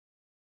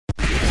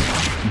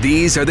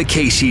These are the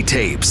Keishi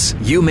tapes.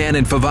 U-Man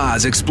and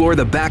Favaz explore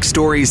the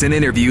backstories and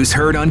interviews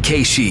heard on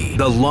Keishi,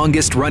 the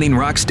longest-running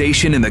rock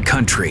station in the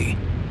country.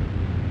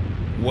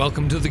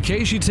 Welcome to the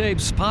Keishi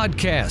Tapes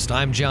podcast.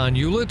 I'm John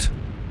Hewlett.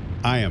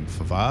 I am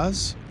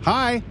Favaz.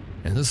 Hi.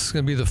 And this is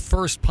going to be the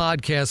first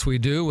podcast we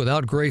do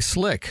without Grace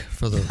Slick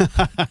for the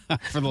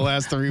for the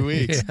last 3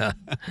 weeks. Yeah.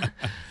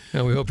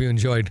 And we hope you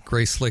enjoyed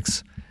Grace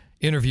Slick's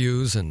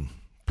interviews and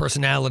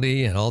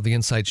personality and all the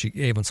insights she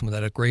gave on some of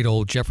that great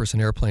old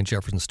Jefferson Airplane,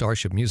 Jefferson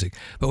Starship music.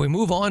 But we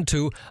move on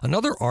to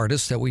another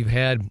artist that we've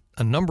had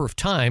a number of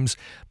times,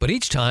 but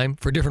each time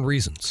for different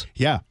reasons.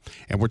 Yeah,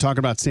 and we're talking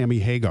about Sammy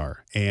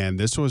Hagar. And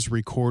this was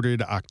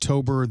recorded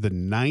October the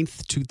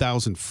 9th,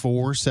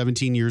 2004,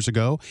 17 years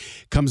ago.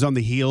 Comes on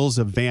the heels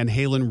of Van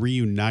Halen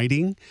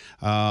reuniting.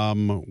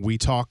 We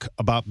talk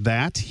about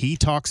that. He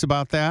talks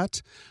about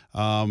that.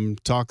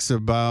 Talks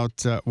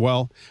about,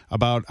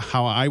 about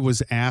how I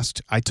was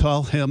asked. I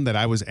tell him that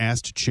I was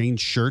asked to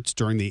change shirts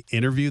during the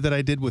interview that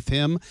I did with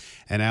him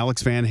and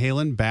Alex Van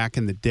Halen back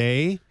in the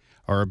day,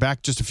 or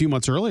back just a few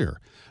months earlier.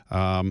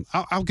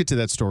 I'll get to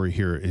that story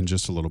here in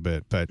just a little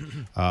bit, but,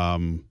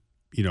 when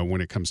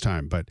it comes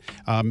time. But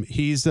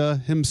he's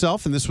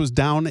himself, and this was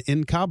down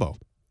in Cabo.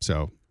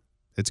 So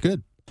it's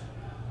good.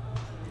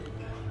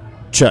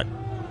 Check.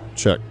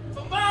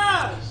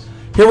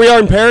 Here we are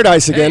in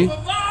paradise again. Hey,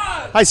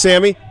 Hi,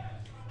 Sammy.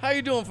 how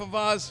you doing,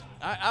 Favaz?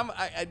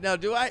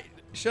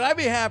 Should I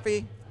be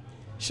happy?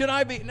 Should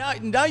I be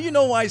now? You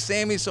know why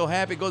Sammy's so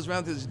happy. Goes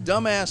around with this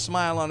dumbass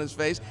smile on his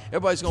face.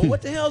 Everybody's going,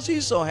 "What the hell is he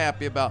so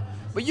happy about?"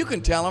 But you can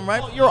tell him,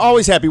 right? Well, you're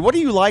always happy. What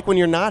do you like when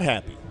you're not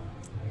happy?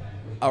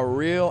 A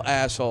real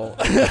asshole.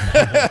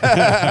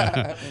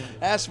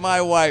 Ask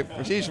my wife.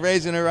 She's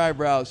raising her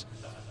eyebrows.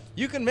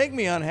 You can make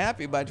me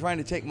unhappy by trying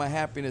to take my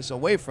happiness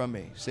away from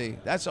me. See,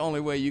 that's the only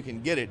way you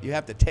can get it. You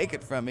have to take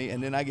it from me,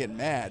 and then I get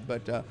mad.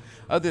 But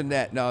other than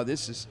that, no,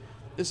 this is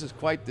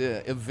quite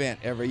the event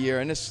every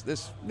year. And this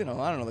I don't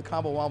know, the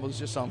Cabo Wobble is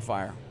just on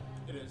fire.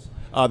 It is.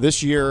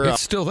 This year...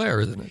 It's still there,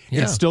 isn't it?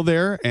 Yeah. It's still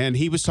there, and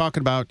he was talking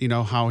about,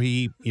 how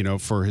he,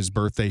 for his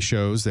birthday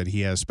shows that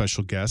he has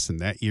special guests, and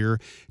that year,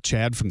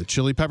 Chad from the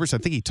Chili Peppers, I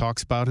think he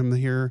talks about him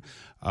here.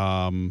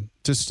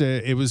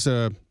 It was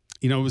a...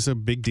 it was a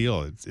big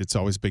deal. It's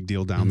always a big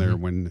deal down there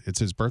when it's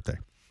his birthday.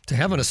 To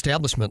have an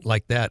establishment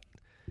like that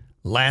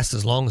last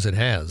as long as it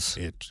has,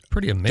 it's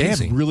pretty amazing.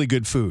 They have really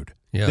good food.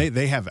 Yeah.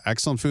 They have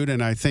excellent food,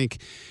 and I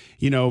think,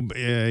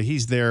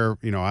 he's there,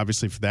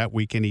 obviously for that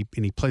week, and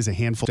he plays a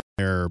handful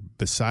there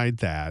beside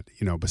that,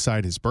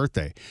 beside his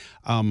birthday.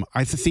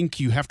 I think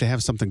you have to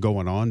have something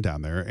going on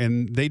down there,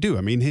 and they do.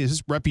 I mean,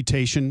 his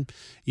reputation,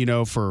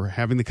 for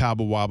having the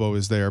Cabo Wabo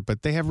is there,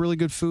 but they have really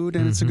good food,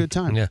 and it's a good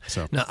time. Yeah.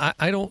 So now,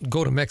 I don't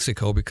go to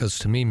Mexico because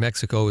to me,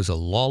 Mexico is a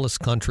lawless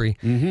country,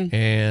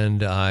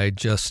 and I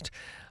just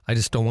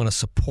don't want to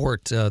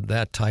support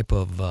that type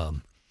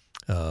of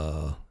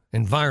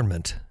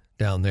environment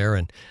down there.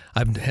 And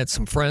I've had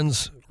some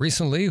friends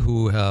recently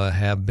who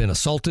have been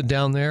assaulted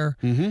down there,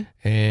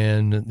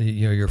 and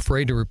you're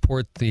afraid to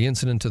report the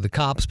incident to the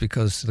cops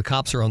because the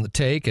cops are on the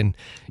take, and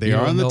they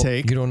are on the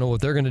take. You don't know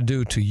what they're going to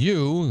do to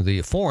you,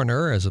 the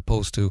foreigner, as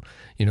opposed to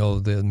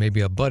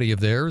maybe a buddy of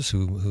theirs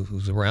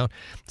who's around.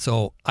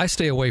 So I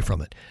stay away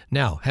from it.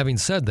 Now, having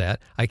said that,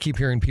 I keep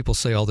hearing people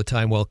say all the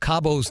time, "Well,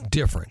 Cabo's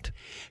different."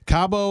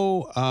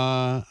 Cabo,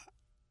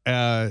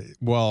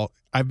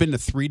 I've been to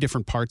 3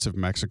 different parts of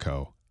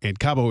Mexico, and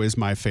Cabo is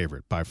my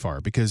favorite by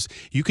far because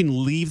you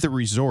can leave the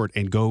resort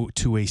and go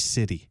to a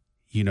city.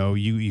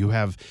 You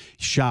have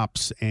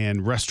shops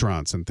and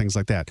restaurants and things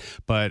like that.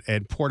 But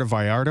at Puerto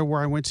Vallarta, where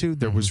I went to,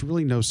 there was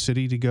really no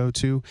city to go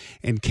to.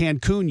 And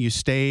Cancun, you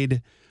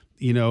stayed,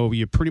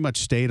 you pretty much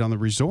stayed on the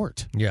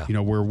resort,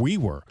 where we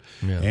were.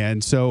 Yeah.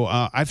 And so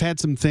I've had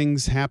some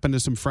things happen to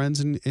some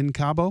friends in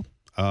Cabo.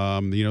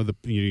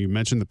 You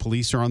mentioned the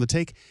police are on the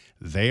take.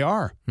 They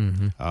are.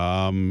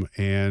 It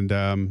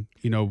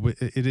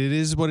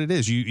is what it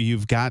is.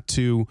 You've got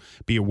to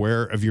be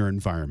aware of your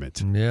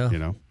environment.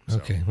 Yeah.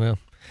 Okay. Well,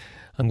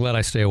 I'm glad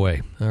I stay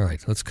away. All right.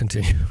 Let's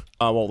continue.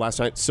 Last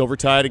night,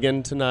 Silvertide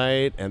again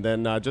tonight, and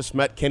then just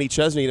met Kenny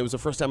Chesney. It was the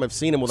first time I've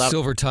seen him without...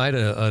 Silvertide,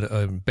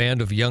 a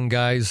band of young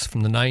guys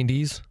from the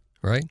 90s,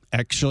 right?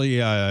 Actually,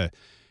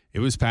 it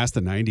was past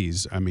the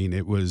 90s. I mean,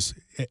 it was...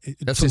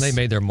 That's when they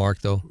made their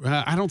mark, though.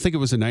 I don't think it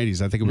was the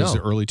 90s. I think it was the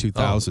early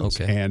 2000s. Oh,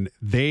 okay. And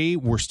they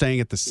were staying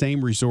at the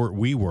same resort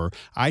we were.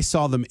 I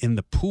saw them in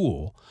the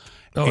pool.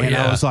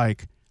 I was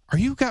like,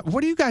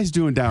 what are you guys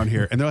doing down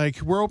here? And they're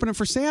like, we're opening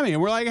for Sammy.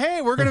 And we're like,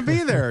 hey, we're going to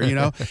be there,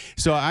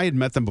 So I had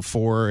met them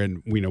before,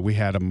 and, we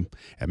had them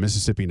at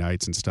Mississippi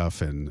Nights and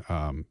stuff. And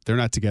they're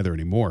not together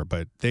anymore.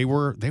 But they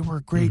were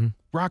a great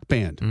rock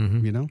band,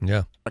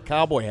 Yeah. A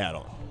cowboy hat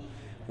on.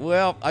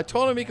 Well, I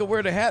told him he could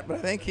wear the hat, but I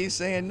think he's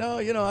saying, no,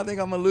 I think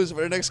I'm going to lose it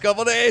for the next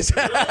couple of days.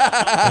 Who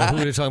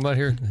are you talking about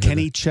here?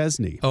 Kenny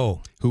Chesney.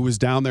 Oh. Who was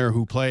down there,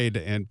 who played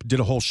and did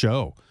a whole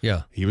show.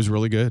 Yeah. He was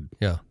really good.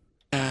 Yeah.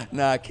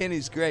 Nah,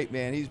 Kenny's great,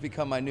 man. He's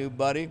become my new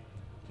buddy.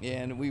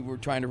 And we were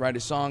trying to write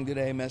a song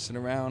today, messing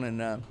around,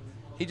 and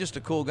he's just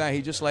a cool guy.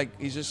 He's just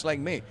like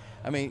me.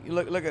 I mean,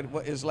 look at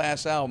his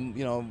last album.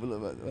 You know,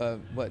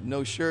 what?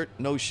 No shirt,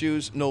 no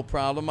shoes, no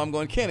problem. I'm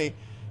going, Kenny,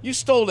 you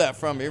stole that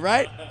from me,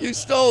 right? You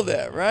stole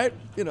that, right?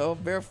 You know,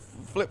 bare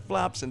flip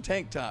flops and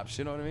tank tops.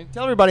 You know what I mean?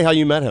 Tell everybody how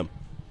you met him.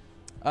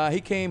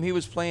 He came. He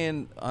was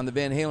playing on the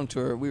Van Halen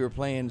tour. We were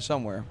playing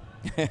somewhere,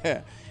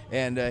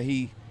 and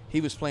he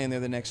was playing there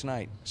the next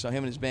night. So him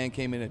and his band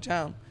came into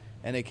town,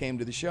 and they came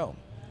to the show.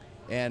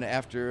 And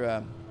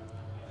after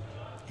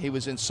he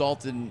was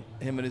insulted,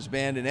 him and his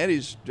band in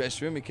Eddie's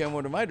dressing room, he came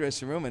over to my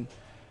dressing room,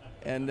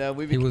 and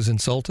we. He was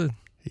insulted?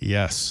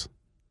 Yes,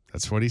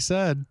 that's what he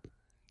said.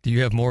 Do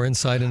you have more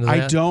insight into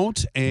that? I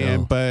don't,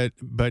 and no.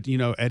 but you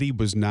know, Eddie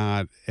was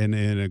not in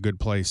a good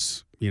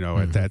place. You know,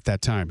 at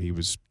that time, he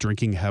was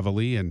drinking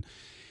heavily, and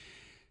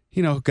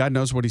you know, God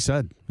knows what he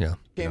said. Yeah,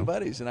 became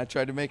buddies, and I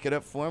tried to make it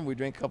up for him. We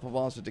drank a couple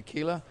bottles of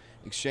tequila,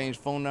 exchanged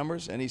phone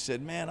numbers, and he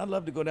said, "Man, I'd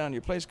love to go down to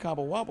your place,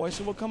 Cabo Wabo." I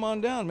said, "Well, come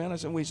on down, man." I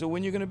said, "So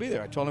when are you going to be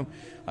there?" I told him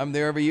I'm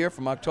there every year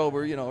from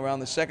October, you know, around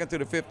the 2nd through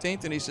the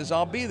 15th, and he says,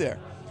 "I'll be there."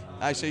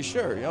 I say,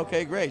 "Sure,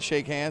 okay, great."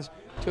 Shake hands.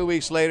 2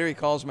 weeks later, he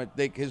calls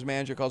his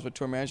manager calls my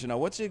tour manager. Now,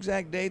 what's the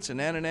exact dates? And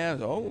oh,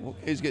 okay,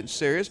 he's getting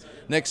serious.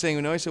 Next thing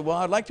we know, he said, "Well,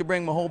 I'd like to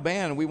bring my whole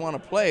band, and we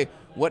want to play.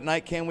 What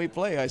night can we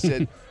play?" I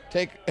said,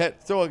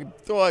 throw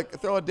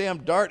a damn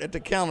dart at the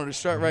calendar,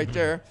 start right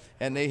there.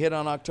 And they hit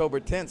on October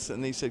 10th,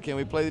 and he said, "Can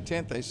we play the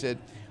 10th?" I said,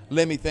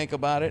 "Let me think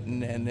about it."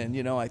 And then,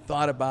 you know, I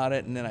thought about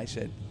it, and then I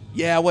said,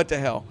 "Yeah, what the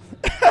hell?"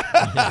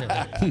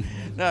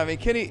 No, I mean,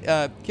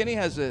 Kenny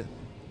has a.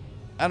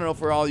 I don't know,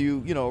 for all you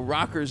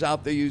rockers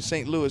out there, you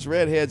St. Louis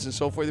redheads and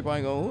so forth, you're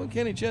probably going, "Oh,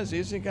 Kenny Chesney,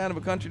 isn't he kind of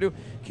a country dude?"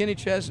 Kenny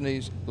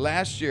Chesney's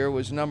last year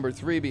was number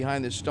 3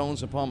 behind the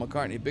Stones and Paul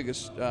McCartney,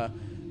 biggest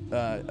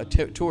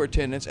tour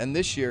attendance, and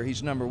this year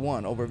he's number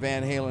 1 over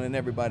Van Halen and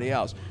everybody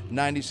else.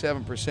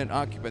 97%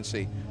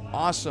 occupancy.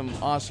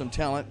 Awesome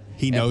talent.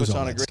 He knows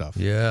all that stuff.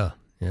 Yeah.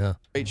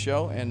 Great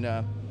show,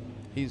 and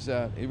he's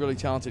a really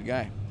talented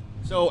guy.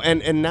 So,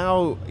 and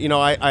now, you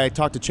know, I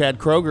talked to Chad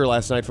Kroeger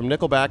last night from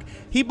Nickelback.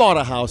 He bought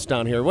a house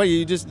down here. What, are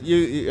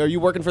you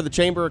working for the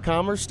Chamber of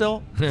Commerce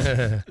still?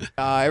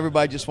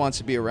 Everybody just wants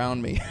to be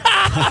around me.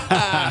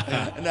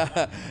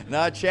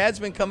 No, Chad's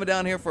been coming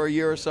down here for a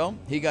year or so.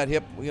 He got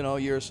hip, you know, a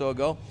year or so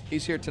ago.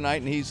 He's here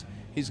tonight, and he's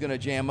going to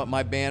jam up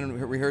my band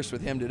and rehearse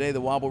with him today, the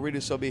Wobble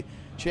Readers. So it'll be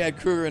Chad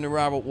Kroeger and the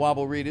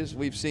Wobble Readers.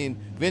 We've seen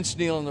Vince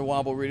Neil in the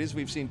Wobble Readers.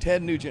 We've seen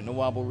Ted Nugent in the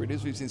Wobble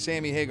Readers. We've seen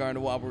Sammy Hagar in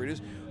the Wobble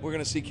Readers. We're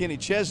going to see Kenny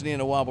Chesney in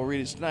the Wobble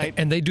Readers tonight.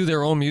 And they do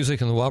their own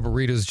music, and the Wobble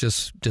Readers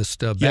just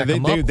back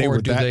them up,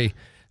 or do they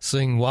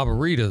sing Wobble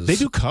Readers? They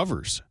do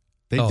covers.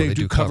 They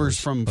do covers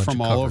from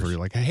all over. You're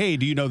like, "Hey,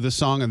 do you know this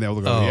song?" And they'll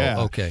go,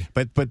 "Yeah." Okay.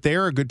 But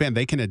they're a good band.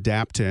 They can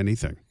adapt to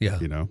anything. Yeah.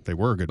 You know, they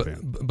were a good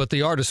band. But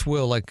the artists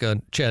will, like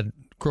Chad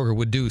Kroeger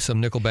would do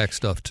some Nickelback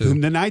stuff too.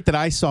 The night that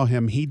I saw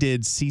him, he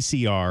did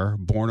CCR,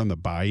 Born on the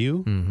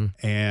Bayou,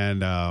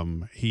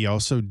 and he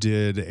also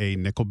did a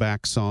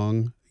Nickelback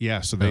song.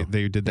 Yeah, so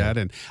they did that,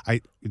 and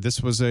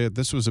this was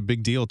a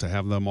big deal to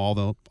have them all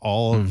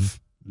of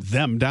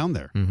them down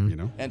there. You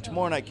know. And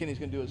tomorrow night, Kenny's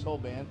going to do his whole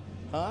band,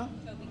 huh?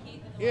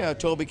 Yeah,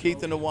 Toby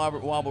Keith and the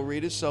Wobble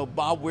Readers. So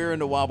Bob Weir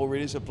and the Wobble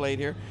Readers have played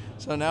here.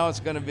 So now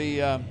it's going to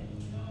be, I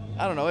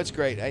don't know, it's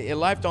great.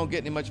 Life don't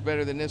get any much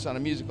better than this on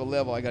a musical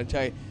level. I got to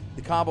tell you,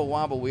 the Cabo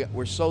Wobble,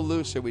 we're so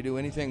loose that we do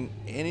anything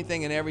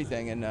and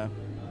everything. And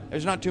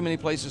there's not too many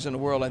places in the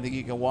world I think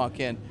you can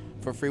walk in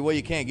for free. Well,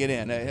 you can't get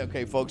in.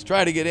 Okay, folks,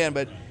 try to get in,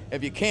 but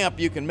if you camp,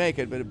 you can make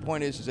it. But the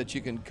point is that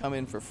you can come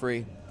in for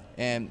free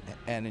and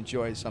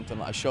enjoy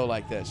a show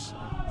like this.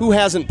 Who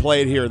hasn't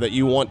played here that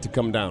you want to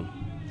come down?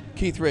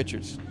 Keith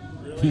Richards.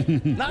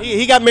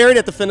 He got married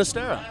at the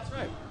Finisterre. That's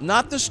right.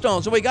 Not the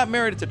Stones. So he got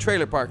married at the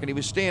trailer park, and he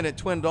was staying at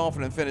Twin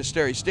Dolphin in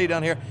Finisterre. He stayed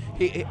down here.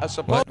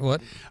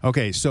 What?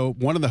 Okay, so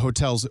one of the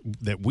hotels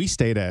that we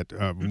stayed at,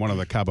 one of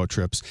the Cabo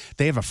trips,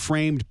 they have a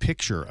framed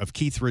picture of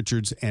Keith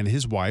Richards and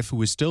his wife, who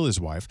is still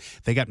his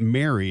wife. They got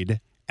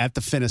married at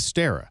the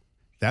Finisterre.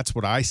 That's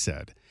what I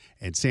said.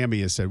 And Sammy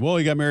has said, "Well,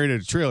 he got married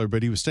at a trailer,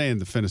 but he was staying in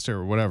the Finisterre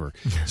or whatever."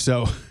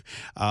 So,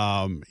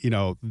 you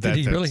know, did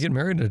he really get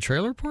married in a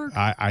trailer park?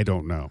 I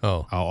don't know.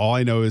 Oh, all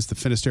I know is the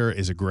Finisterre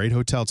is a great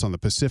hotel. It's on the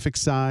Pacific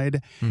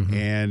side,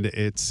 and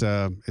it's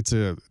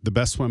the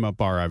best swim up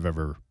bar I've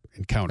ever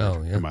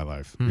encountered in my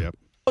life. Yep.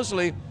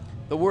 Mostly,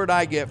 the word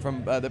I get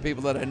from the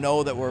people that I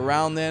know that were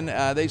around then,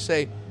 they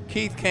say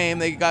Keith came,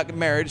 they got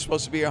married. It's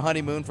supposed to be a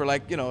honeymoon for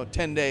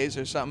 10 days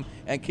or something,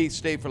 and Keith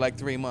stayed for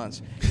 3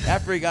 months.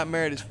 After he got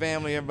married, his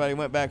family, everybody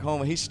went back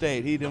home, and he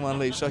stayed. He didn't want to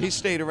leave, so he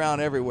stayed around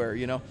everywhere,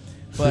 you know.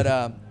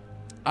 But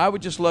I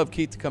would just love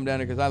Keith to come down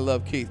here because I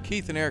love Keith.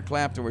 Keith and Eric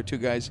Clapton were two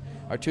guys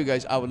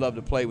I would love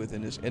to play with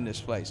in this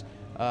place.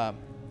 I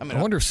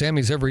wonder if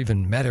Sammy's ever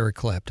even met Eric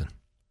Clapton.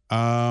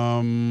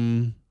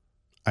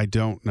 I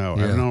don't know.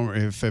 Yeah. I don't know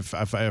if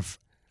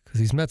because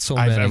he's met so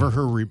many. I've ever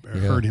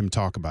heard him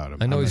talk about him.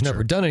 I know he's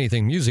never done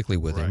anything musically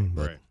with him.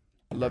 But. Right.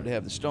 I'd love to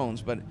have the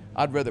Stones, but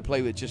I'd rather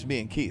play with just me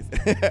and Keith.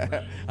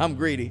 I'm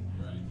greedy.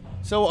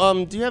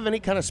 So, do you have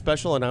any kind of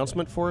special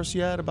announcement for us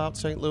yet about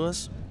St.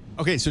 Louis?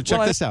 Okay, so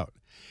check this out.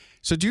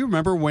 So do you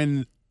remember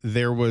when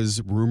there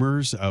was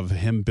rumors of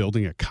him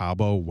building a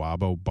Cabo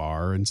Wabo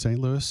bar in St.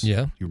 Louis?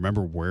 Yeah. You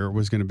remember where it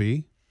was going to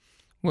be?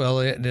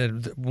 Well,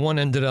 one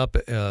ended up,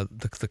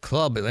 the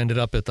club ended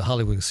up at the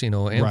Hollywood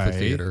Casino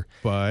Amphitheater.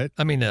 Right, but...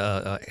 I mean,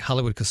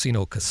 Hollywood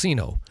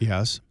Casino.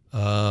 Yes.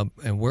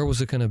 And where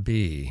was it going to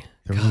be?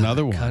 There was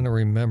another one. I kind of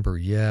remember.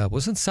 Yeah.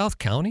 Wasn't South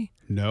County?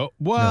 No.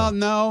 Well,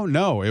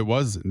 no, it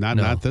was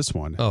not this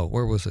one. Oh,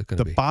 where was it going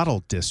to be? The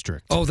Bottle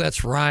District. Oh,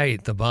 that's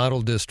right. The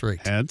Bottle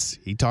District. Hence,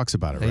 he talks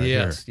about it right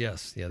here.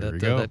 Yes. Yeah, There we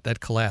go. that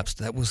collapsed.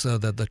 That was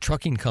the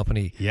trucking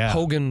company. Yeah.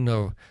 Hogan,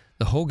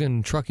 the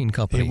Hogan Trucking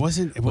Company. It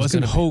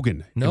wasn't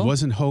Hogan. No? It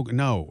wasn't Hogan.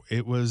 No,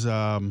 it was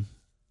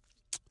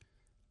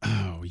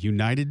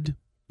United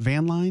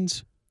Van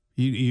Lines.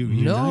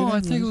 No, I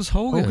think it was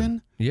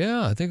Hogan.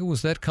 Yeah, I think it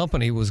was that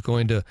company was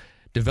going to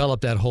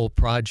develop that whole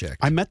project.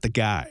 I met the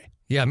guy.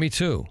 Yeah, me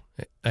too.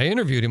 I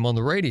interviewed him on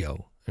the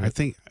radio. I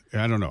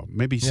don't know.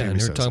 Maybe Yeah, Sammy and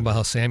they were said talking about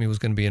how Sammy was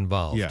going to be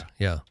involved. Yeah.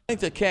 Yeah. I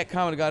think the cat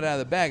comment got out of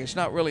the bag. It's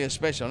not really a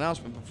special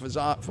announcement, but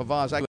for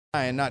Voz, I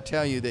can not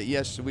tell you that,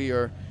 yes, we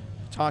are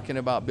talking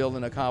about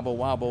building a Cabo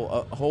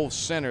Wabo, a whole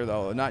center,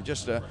 though, not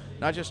just a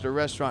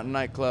restaurant and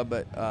nightclub,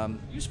 but...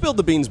 You spilled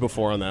the beans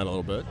before on that a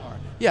little bit.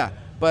 Yeah,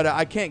 but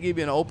I can't give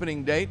you an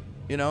opening date.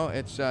 You know,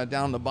 it's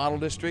down in the Bottle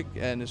District,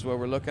 and is where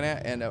we're looking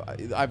at. And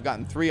I've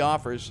gotten 3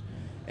 offers,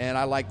 and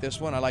I like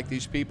this one. I like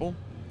these people,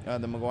 the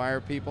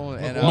McGuire people.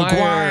 And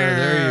McGuire,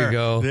 there you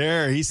go.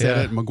 There, he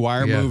said it.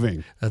 McGuire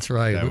Moving. That's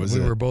right. We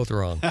were both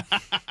wrong.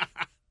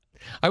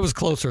 I was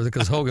closer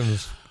because Hogan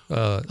was.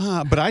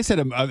 But I said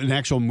an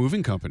actual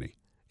moving company.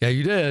 Yeah,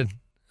 you did.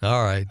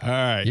 All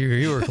right.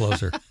 You were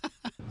closer.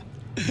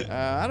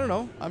 I don't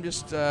know. I'm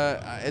just.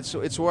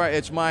 It's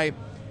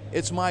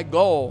my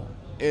goal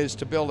is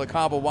to build a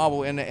Cabo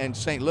Wabo in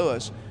St.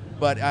 Louis.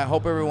 But I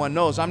hope everyone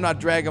knows I'm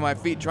not dragging my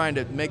feet trying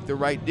to make the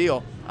right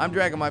deal. I'm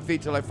dragging my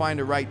feet till I find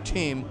the right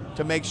team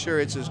to make sure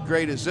it's as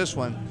great as this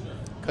one.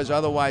 Because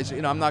otherwise,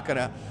 I'm not going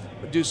to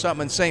do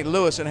something in St.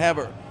 Louis and have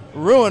it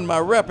ruin my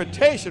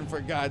reputation,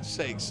 for God's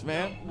sakes,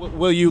 man.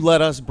 Will you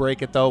let us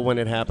break it, though, when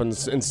it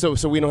happens? And so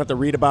we don't have to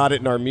read about it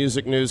in our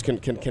music news.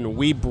 Can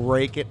we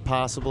break it,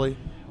 possibly?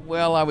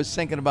 Well, I was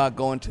thinking about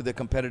going to the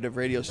competitive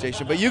radio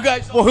station, but you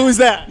guys... Well, who's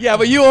that? Yeah,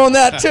 but you own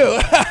that, too.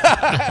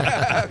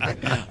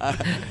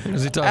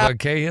 Was he talking about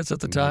K-Hits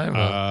at the time?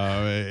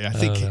 I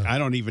think I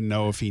don't even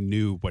know if he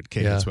knew what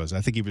K-Hits was.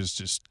 I think he was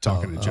just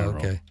talking in general.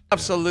 Okay.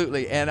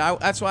 Absolutely, and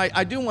that's why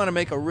I do want to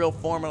make a real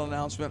formal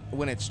announcement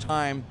when it's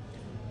time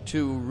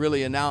to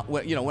really announce.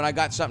 When I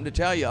got something to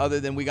tell you, other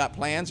than we got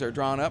plans that are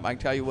drawn up, I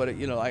can tell you what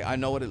I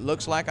know what it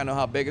looks like. I know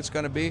how big it's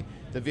going to be.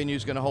 The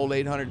venue's going to hold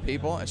 800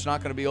 people. It's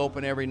not going to be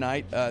open every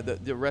night.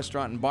 The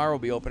restaurant and bar will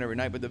be open every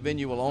night, but the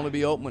venue will only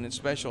be open when it's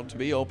special to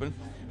be open.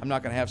 I'm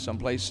not going to have some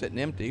place sitting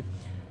empty.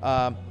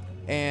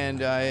 And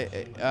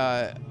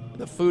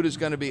the food is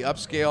going to be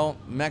upscale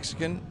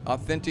Mexican,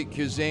 authentic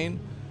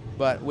cuisine,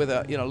 but with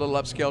a little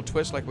upscale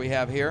twist like we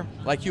have here,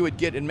 like you would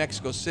get in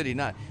Mexico City.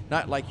 Not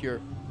like it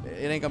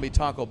ain't gonna be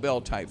Taco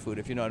Bell type food,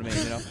 if you know what I mean.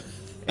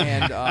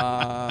 And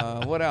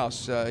what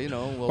else?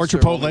 We'll or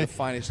serve Chipotle. only the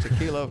finest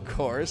tequila, of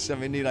course. I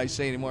mean, need I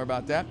say any more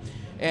about that?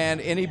 And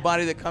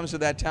anybody that comes to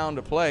that town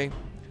to play,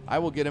 I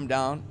will get them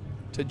down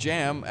to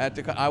jam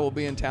I will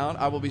be in town.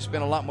 I will be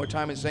spending a lot more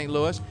time in St.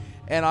 Louis,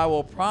 and I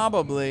will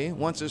probably,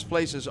 once this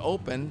place is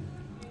open,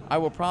 I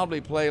will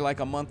probably play like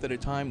a month at a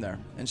time there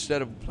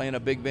instead of playing a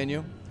big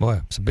venue.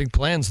 Boy, some big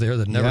plans there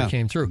that never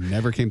came through.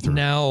 Never came through.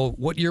 Now,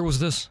 what year was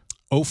this?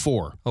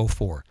 04.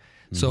 04.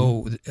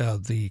 So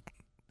the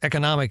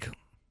economic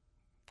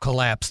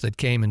collapse that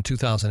came in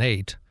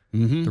 2008,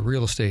 the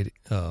real estate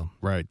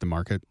right, the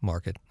market,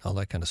 all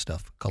that kind of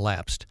stuff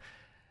collapsed.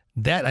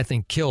 That, I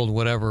think, killed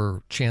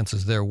whatever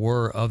chances there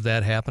were of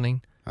that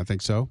happening. I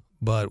think so.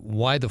 But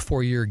why the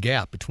 4-year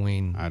gap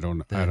between? I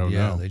don't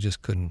know. They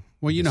just couldn't.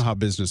 Well, you know how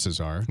businesses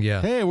are.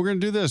 Yeah. Hey, we're going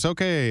to do this.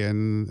 Okay.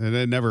 And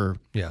it never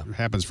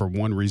happens for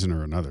one reason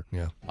or another.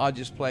 Yeah. I'll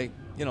just play,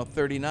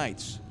 30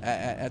 nights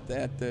at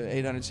the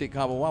 800-seat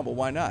Cabo Wabo.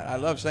 Why not? I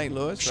love St.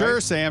 Louis. Sure,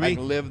 right? Sammy. I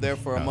can live there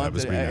for a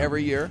month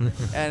every year,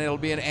 and it'll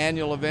be an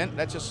annual event.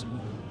 That's just,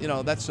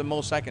 that's the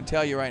most I can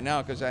tell you right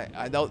now because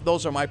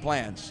those are my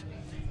plans.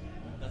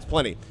 That's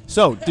plenty.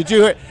 So, did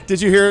you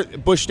hear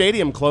Busch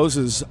Stadium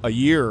closes a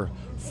year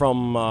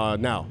from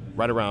now,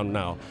 right around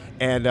now?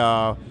 And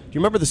do you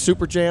remember the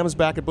Super Jams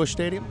back at Busch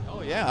Stadium?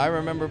 Oh, yeah. I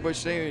remember Busch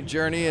Stadium.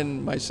 Journey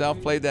and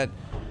myself played that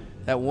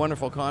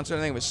wonderful concert. I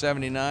think it was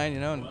 79,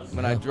 and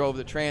when I drove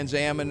the Trans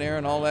Am in there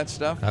and all that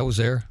stuff. I was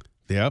there.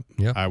 Yep.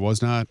 I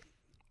was not.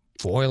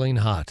 Boiling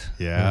hot.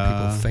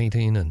 Yeah. People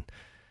fainting and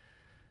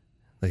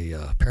the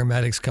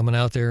paramedics coming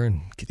out there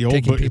and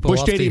taking people Busch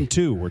off Stadium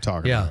 2 we're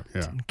talking about.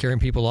 Yeah. Carrying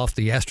people off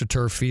the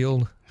AstroTurf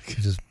field.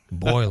 Just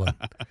boiling.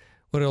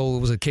 What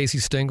was it? Casey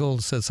Stengel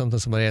said something.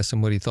 Somebody asked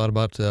him what he thought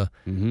about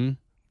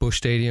Busch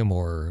Stadium,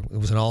 or it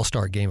was an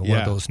all-star game at one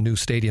of those new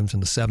stadiums in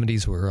the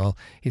 70s.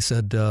 He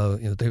said,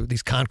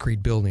 these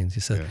concrete buildings. He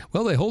said,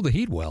 well, they hold the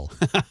heat well.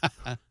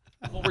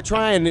 Well,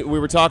 we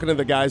were talking to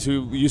the guys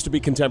who used to be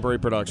Contemporary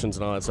Productions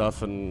and all that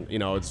stuff, and,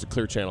 it's a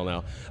Clear Channel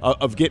now.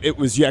 It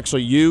was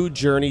actually you,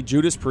 Journey,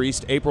 Judas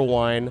Priest, April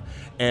Wine,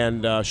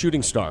 and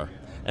Shooting Star.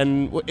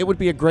 And it would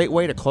be a great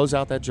way to close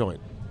out that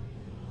joint.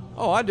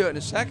 Oh, I'll do it in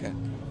a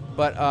second.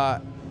 But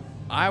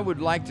I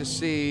would like to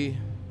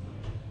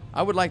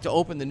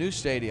open the new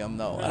stadium,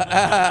 though.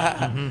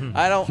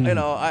 I don't,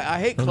 I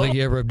hate. I don't think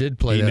he ever did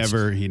play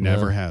that. He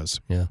never has.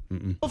 Yeah. I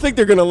don't think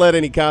they're going to let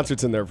any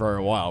concerts in there for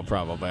a while,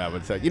 probably, I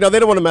would say. They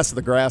don't want to mess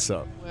the grass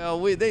up. Well,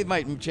 they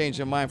might change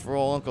their mind for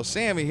old Uncle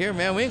Sammy here,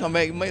 man. We ain't going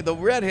to make the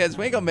redheads,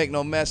 we ain't going to make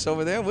no mess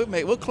over there.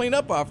 We'll clean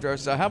up after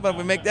ourselves. How about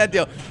we make that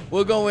deal?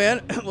 We'll go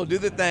in, we'll do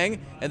the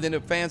thing, and then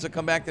the fans will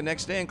come back the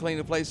next day and clean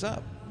the place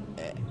up.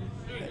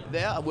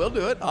 Yeah, we'll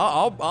do it.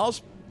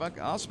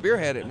 I'll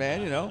spearhead it,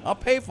 man. I'll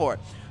pay for it.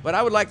 But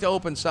I would like to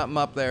open something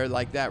up there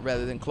like that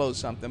rather than close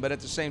something. But at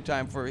the same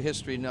time, for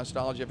history,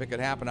 nostalgia, if it could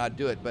happen, I'd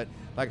do it. But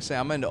like I say,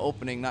 I'm into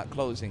opening, not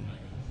closing.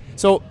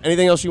 So,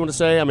 anything else you want to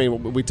say? I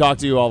mean, we talk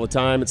to you all the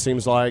time. It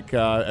seems like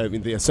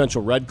the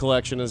Essential Red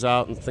collection is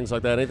out and things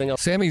like that. Anything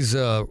else? Sammy's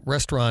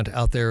restaurant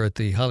out there at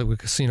the Hollywood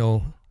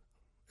Casino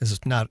is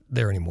not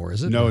there anymore,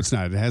 is it? No, it's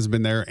not. It hasn't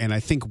been there. And I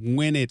think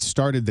when it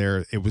started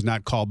there, it was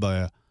not called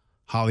the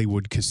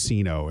Hollywood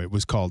Casino. It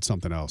was called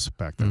something else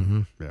back then.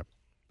 Mm-hmm. Yeah.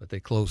 But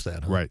they closed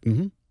that, huh? Right.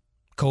 Mm-hmm.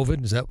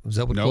 COVID? Is that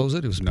what closed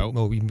it? It was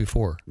even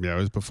before. Yeah, it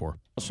was before.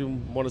 What else you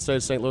want to say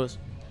to St. Louis?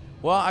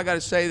 Well, I got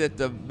to say that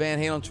the Van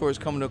Halen tour is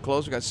coming to a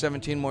close. We got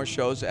 17 more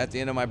shows. At the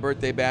end of my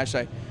birthday bash,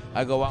 I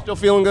go out. Still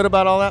feeling good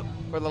about all that?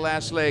 For the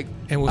last leg.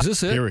 And was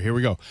this it? Here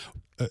we go.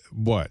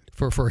 What?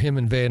 For him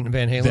and Van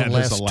Halen That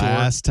last was the tour?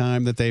 last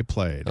time that they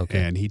played.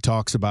 Okay. And he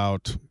talks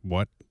about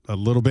what a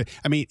little bit.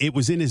 I mean, it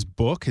was in his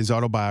book, his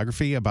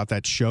autobiography about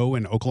that show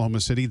in Oklahoma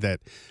City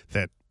that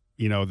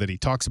he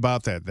talks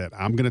about that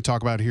I'm going to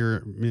talk about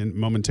here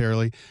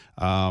momentarily.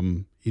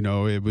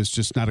 It was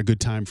just not a good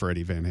time for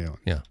Eddie Van Halen.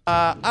 Yeah.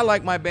 I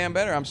like my band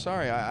better. I'm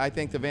sorry. I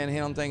think the Van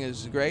Halen thing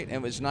is great, and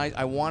it was nice.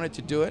 I wanted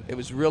to do it. It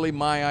was really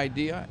my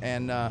idea,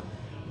 and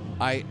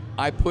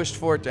I pushed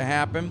for it to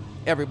happen.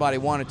 Everybody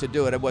wanted to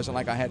do it. It wasn't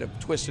like I had to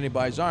twist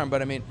anybody's arm,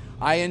 but I mean,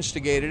 I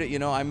instigated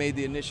it. I made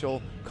the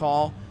initial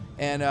call,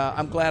 and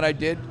I'm glad I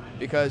did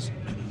because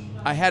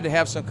I had to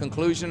have some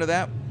conclusion to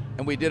that,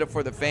 and we did it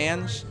for the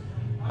fans.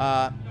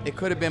 It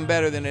could have been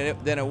better than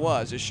it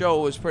was. The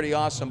show was pretty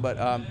awesome, but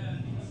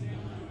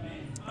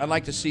I'd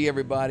like to see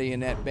everybody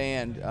in that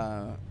band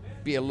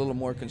be a little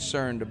more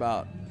concerned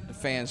about the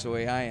fans the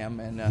way I am,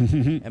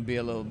 and be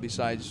a little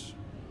besides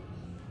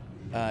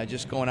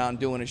just going out and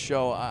doing a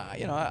show.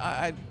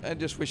 I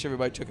just wish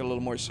everybody took it a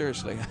little more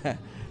seriously.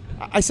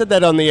 I said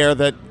that on the air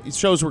that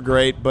shows were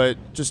great, but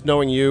just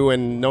knowing you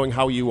and knowing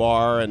how you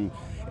are, and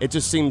it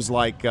just seems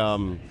like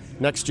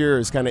next year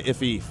is kind of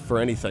iffy for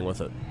anything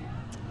with it.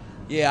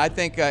 Yeah, I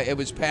think it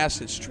was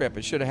past its trip.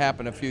 It should have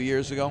happened a few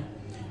years ago,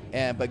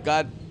 but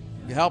God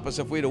help us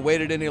if we'd have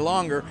waited any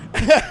longer.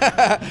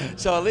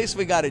 So at least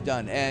we got it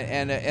done,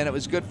 and it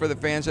was good for the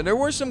fans. And there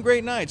were some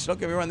great nights. Don't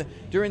get me wrong.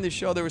 During the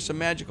show, there were some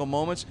magical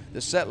moments.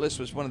 The set list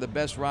was one of the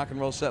best rock and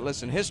roll set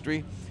lists in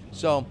history.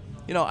 So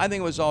I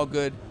think it was all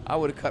good. I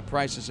would have cut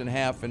prices in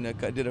half and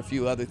did a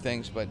few other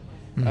things, but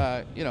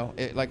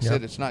like I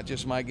said, it's not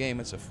just my game.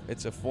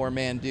 It's a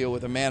four-man deal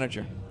with a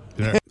manager.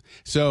 Yeah.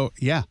 So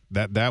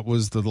that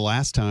was the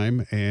last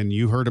time, and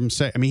you heard him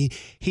say. I mean,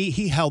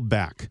 he held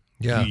back.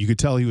 Yeah, you could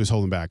tell he was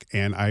holding back.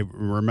 And I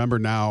remember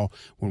now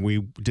when we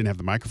didn't have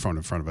the microphone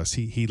in front of us,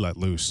 he let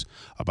loose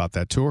about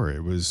that tour.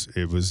 It was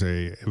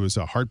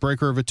a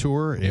heartbreaker of a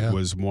tour. Yeah. It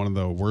was one of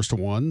the worst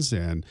ones.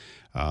 And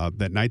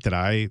that night that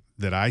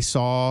I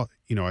saw.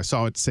 I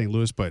saw it in St.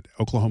 Louis, but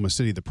Oklahoma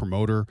City, the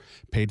promoter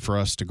paid for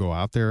us to go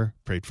out there,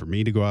 paid for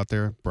me to go out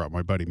there, brought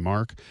my buddy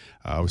Mark.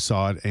 We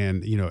saw it,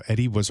 and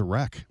Eddie was a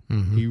wreck.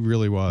 Mm-hmm. He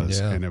really was,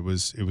 yeah. And it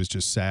was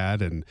just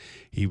sad, and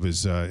he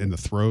was in the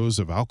throes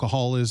of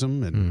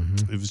alcoholism, and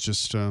it was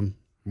just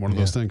one of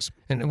those things.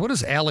 And what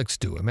does Alex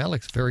do? I mean,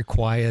 Alex is very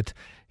quiet.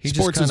 He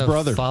supports just his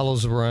brother.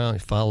 Follows around, he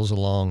follows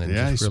along, and he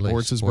just really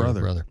supports his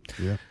brother.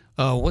 Yeah.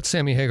 What's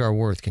Sammy Hagar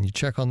worth? Can you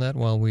check on that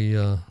while we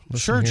listen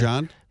Sure, here?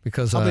 John.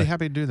 Because I'll be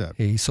happy to do that.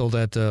 He sold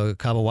that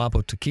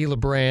Cabo tequila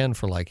brand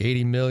for like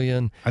 $80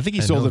 million. I think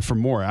he sold it for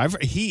more.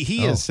 He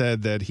has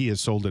said that he has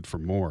sold it for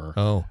more.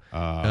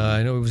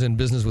 I know he was in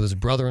business with his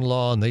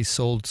brother-in-law, and they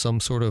sold some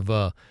sort of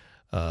a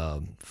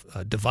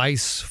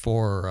device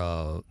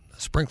for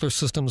sprinkler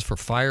systems for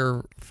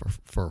fire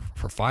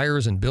for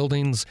fires in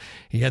buildings.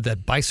 He had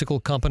that bicycle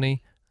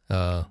company.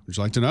 Would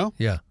you like to know?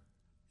 Yeah.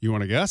 You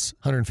want to guess?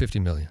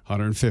 $150 million.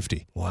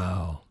 150.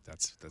 Wow.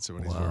 That's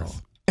what he's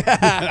worth.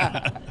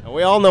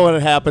 We all know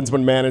what happens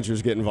when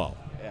managers get involved.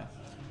 Yeah.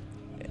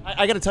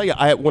 I got to tell you,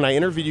 when I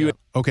interviewed you.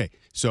 Okay,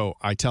 so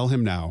I tell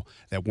him now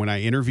that when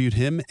I interviewed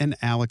him and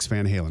Alex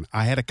Van Halen,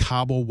 I had a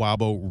Cabo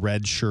Wabo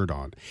red shirt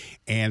on,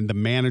 and the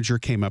manager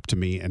came up to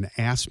me and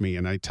asked me,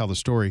 and I tell the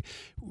story,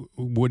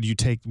 would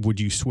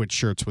you switch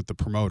shirts with the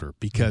promoter?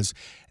 Because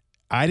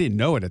I didn't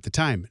know it at the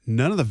time.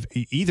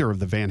 Either of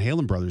the Van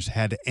Halen brothers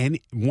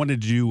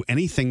wanted to do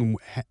anything,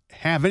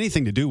 have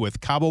anything to do with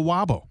Cabo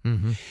Wabo.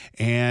 Mm-hmm.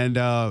 And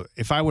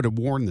if I would have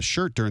worn the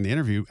shirt during the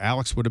interview,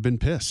 Alex would have been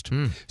pissed.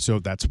 So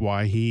that's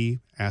why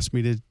he asked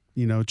me to,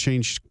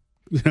 change,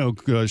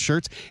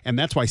 shirts. And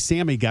that's why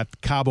Sammy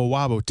got Cabo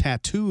Wabo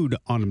tattooed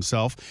on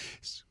himself,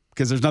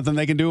 because there's nothing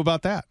they can do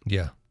about that.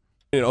 Yeah.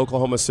 In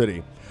Oklahoma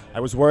City, I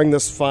was wearing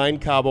this fine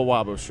Cabo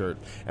Wabo shirt,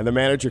 and the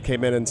manager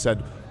came in and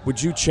said,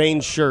 "Would you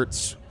change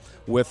shirts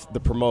with the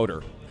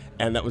promoter?"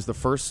 And that was the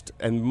first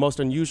and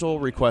most unusual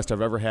request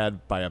I've ever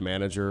had by a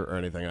manager or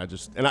anything.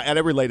 I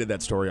related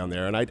that story on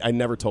there, and I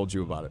never told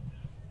you about it.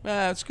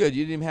 That's good.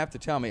 You didn't even have to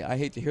tell me. I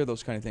hate to hear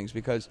those kind of things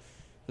because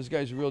those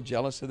guys are real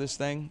jealous of this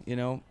thing, I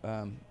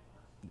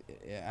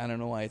don't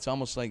know why. It's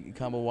almost like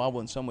Cabo Wabo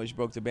in some ways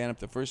broke the band up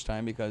the first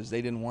time because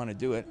they didn't want to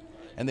do it,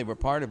 and they were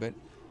part of it.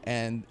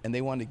 And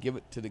they wanted to give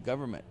it to the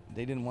government.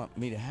 They didn't want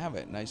me to have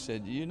it. And I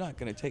said, "You're not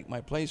going to take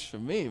my place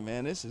from me,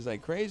 man. This is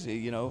like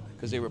crazy,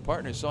 because they were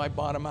partners." So I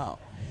bought them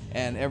out.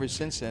 And ever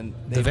since then...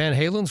 The Van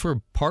Halens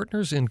were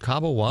partners in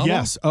Cabo Wabo?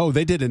 Yes. Oh,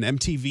 they did an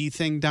MTV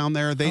thing down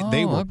there.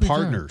 They were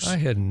partners. I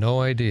had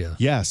no idea.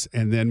 Yes.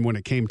 And then when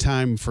it came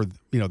time for,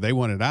 they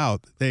wanted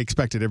out, they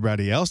expected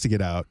everybody else to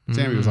get out.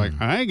 Sammy was like,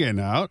 "I ain't getting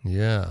out."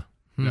 Yeah.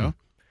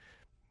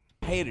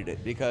 Hated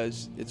it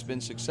because it's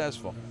been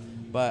successful.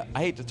 But I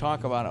hate to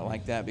talk about it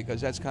like that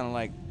because that's kind of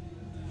like,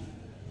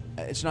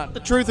 it's not... The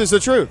truth is the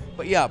truth.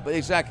 But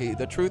exactly.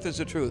 The truth is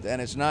the truth. And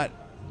it's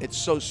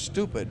so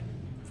stupid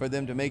for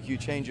them to make you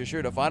change your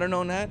shirt. If I'd have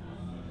known that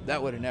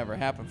would have never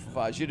happened for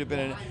Foz. You'd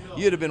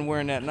have been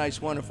wearing that nice,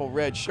 wonderful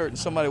red shirt, and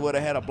somebody would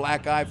have had a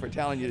black eye for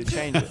telling you to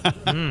change it.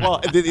 Well,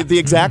 the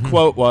exact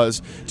quote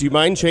was, "Do you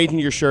mind changing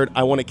your shirt?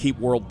 I want to keep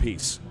world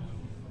peace."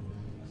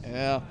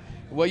 Yeah.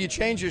 Well, you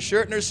change your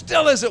shirt, and there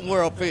still isn't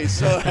world peace.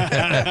 So.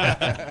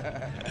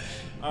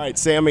 All right,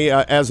 Sammy,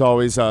 as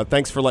always,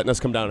 thanks for letting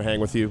us come down and hang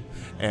with you.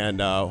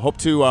 And hope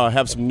to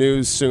have some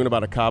news soon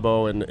about a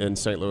Cabo in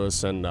St.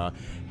 Louis. And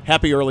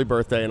happy early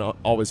birthday, and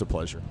always a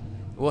pleasure.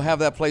 We'll have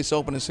that place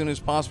open as soon as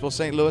possible,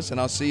 St. Louis, and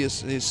I'll see you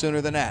sooner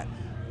than that.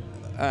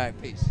 All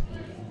right, peace.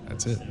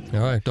 That's it.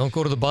 All right, don't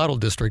go to the bottle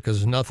district because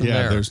there's nothing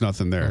there. Yeah, there's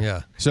nothing there.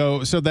 Yeah.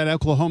 So that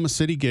Oklahoma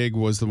City gig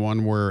was the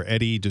one where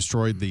Eddie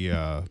destroyed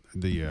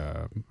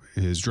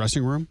his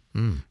dressing room.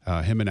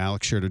 Him and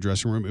Alex shared a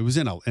dressing room. It was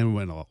in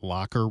a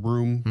locker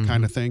room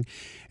kind of thing,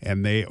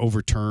 and they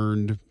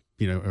overturned,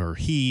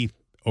 he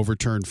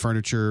overturned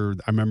furniture.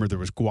 I remember there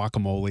was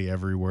guacamole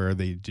everywhere.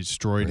 They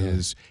destroyed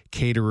his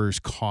caterer's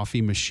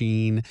coffee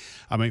machine.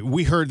 I mean,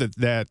 we heard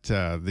that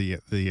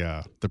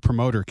the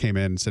promoter came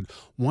in and said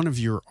one of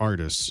your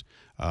artists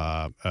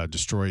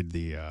destroyed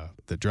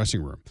the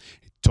dressing room.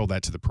 He told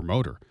that to the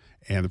promoter,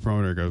 and the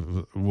promoter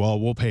goes, "Well,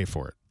 we'll pay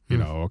for it.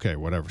 Okay,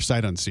 whatever.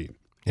 Sight unseen."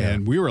 Yeah.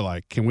 And we were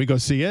like, "Can we go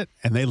see it?"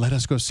 And they let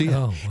us go see it.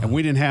 Wow. And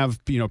we didn't have,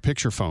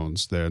 picture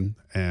phones then.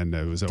 And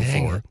it was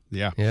 04.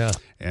 Yeah. Yeah.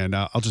 And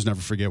I'll just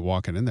never forget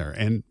walking in there.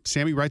 And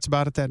Sammy writes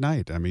about it that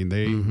night. I mean,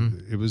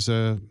 it was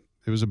a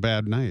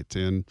bad night.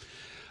 And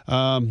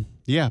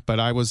but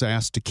I was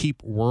asked to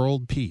keep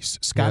world peace.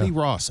 Scotty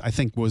Ross, I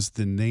think, was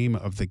the name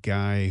of the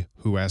guy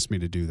who asked me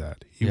to do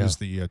that. He was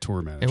the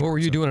tour manager. And what were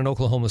you doing in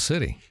Oklahoma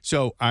City?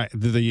 So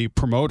the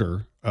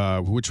promoter,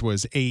 which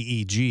was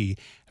AEG,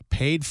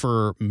 paid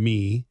for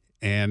me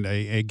and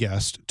a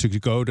guest to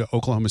go to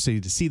Oklahoma City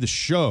to see the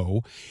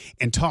show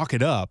and talk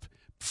it up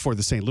for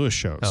the St. Louis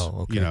shows.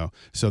 Oh, okay.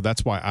 So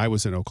that's why I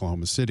was in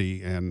Oklahoma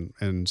City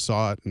and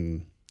saw it,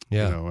 and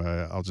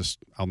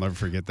I'll never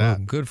forget that.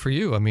 Well, good for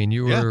you. I mean,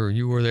 you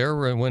were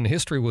there when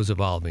history was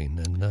evolving,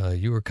 and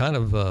you were kind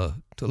of a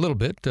little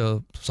bit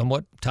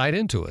somewhat tied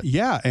into it.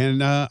 Yeah,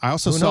 and I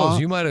also Who knows?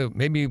 You might have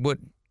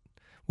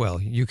Well,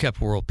 you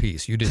kept world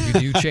peace. You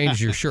did. You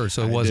changed your shirt,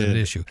 so it wasn't an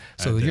issue.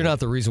 So you're not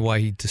the reason why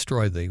he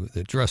destroyed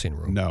the dressing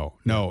room.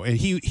 No. And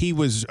he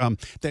was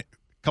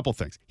couple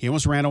things. He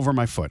almost ran over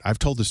my foot. I've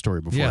told this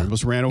story before. He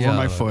almost ran over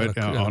my foot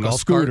on a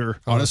scooter.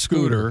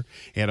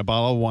 He had a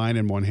bottle of wine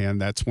in one hand.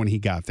 That's when he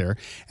got there.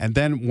 And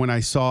then when I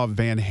saw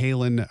Van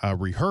Halen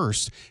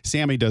rehearse,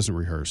 Sammy doesn't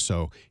rehearse,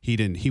 so he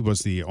didn't. He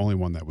was the only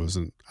one that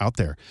wasn't out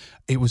there.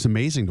 It was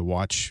amazing to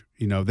watch.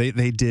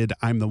 They did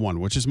 "I'm the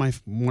One," which is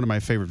one of my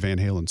favorite Van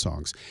Halen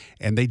songs,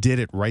 and they did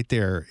it right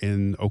there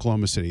in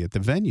Oklahoma City at the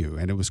venue,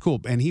 and it was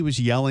cool. And he was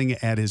yelling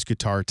at his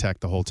guitar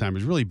tech the whole time. He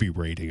was really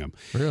berating him.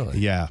 Really?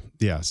 Yeah.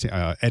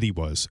 Eddie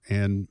was,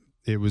 and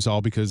it was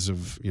all because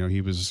of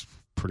he was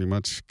pretty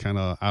much kind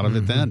of out of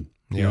it then.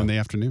 In the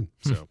afternoon.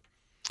 So,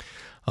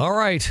 all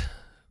right.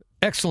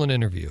 Excellent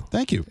interview.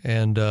 Thank you.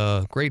 And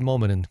great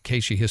moment in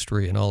KC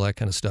history and all that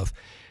kind of stuff.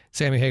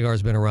 Sammy Hagar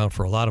has been around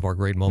for a lot of our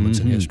great moments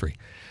in history.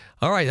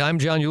 All right, I'm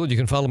John Hewlett. You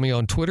can follow me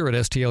on Twitter at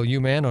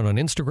STLUman, and on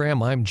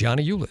Instagram, I'm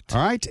Johnny Hewlett.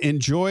 All right,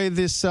 enjoy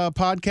this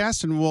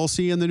podcast, and we'll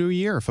see you in the new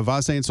year.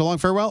 Favaz saying so long,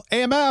 farewell,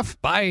 AMF.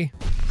 Bye.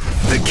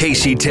 The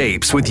KC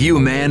Tapes with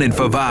U-Man and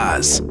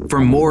Favaz.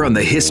 For more on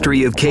the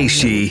history of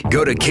KC,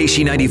 go to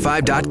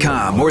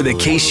KC95.com or the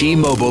KC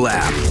mobile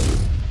app.